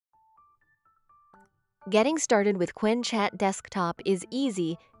Getting started with Qwen Chat Desktop is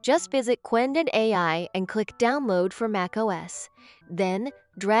easy. Just visit Qwen.ai and click Download for macOS. Then,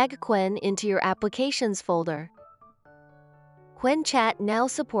 drag Qwen into your Applications folder. Qwen Chat now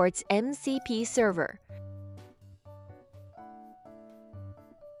supports MCP Server.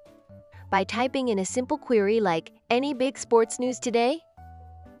 By typing in a simple query like, "Any big sports news today?"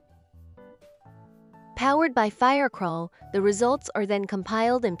 Powered by Firecrawl, the results are then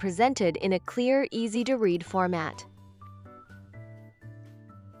compiled and presented in a clear, easy-to-read format.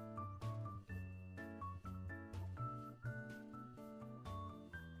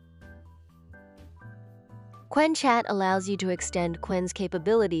 Qwen Chat allows you to extend Qwen's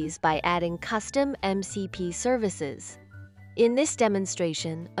capabilities by adding custom MCP services. In this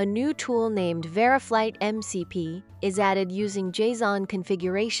demonstration, a new tool named VeriFlight MCP is added using JSON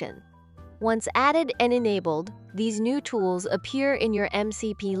configuration. Once added and enabled, these new tools appear in your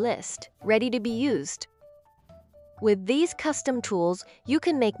MCP list, ready to be used. With these custom tools, you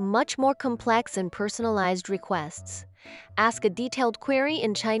can make much more complex and personalized requests. Ask a detailed query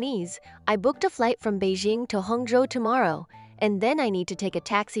in Chinese. "I booked a flight from Beijing to Hangzhou tomorrow, and then I need to take a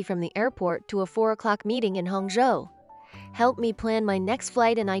taxi from the airport to a 4 o'clock meeting in Hangzhou. Help me plan my next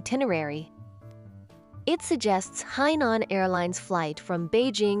flight and itinerary." It suggests Hainan Airlines flight from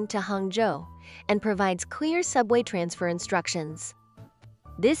Beijing to Hangzhou and provides clear subway transfer instructions.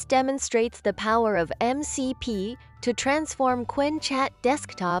 This demonstrates the power of MCP to transform Qwen Chat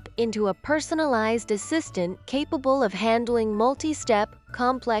Desktop into a personalized assistant capable of handling multi-step,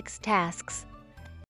 complex tasks.